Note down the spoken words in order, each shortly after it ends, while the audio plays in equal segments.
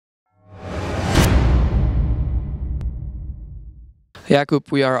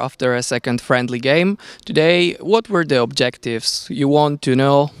Jakub, we are after a second friendly game. Today, what were the objectives? You want to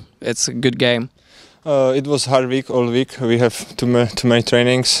know? It's a good game. It was hard week, all week. We have too many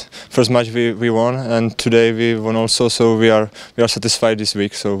trainings. First match we won, and today we won also. So we are satisfied this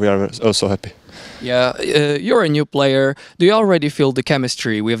week. So we are also happy. Yeah, you're a new player. Do you already feel the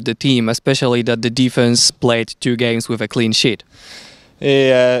chemistry with the team, especially that the defense played 2 games with a clean sheet?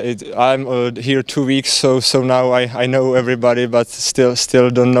 Yeah, I'm here 2 weeks, so now I know everybody, but still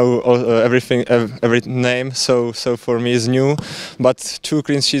don't know everything, every name. So for me it's new, but 2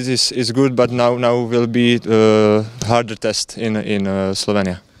 clean sheets is good. But now will be harder test in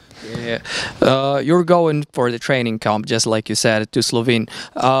Slovenia. Yeah, you're going for the training camp, just like you said, to Slovene.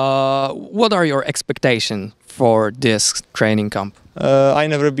 What are your expectations for this training camp? I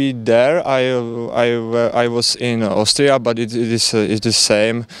never been there. I was in Austria, but it is the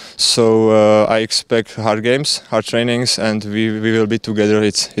same. So I expect hard games, hard trainings, and we will be together.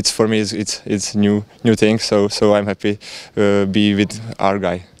 It's for me it's new thing. So I'm happy be with our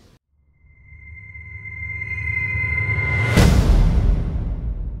guy.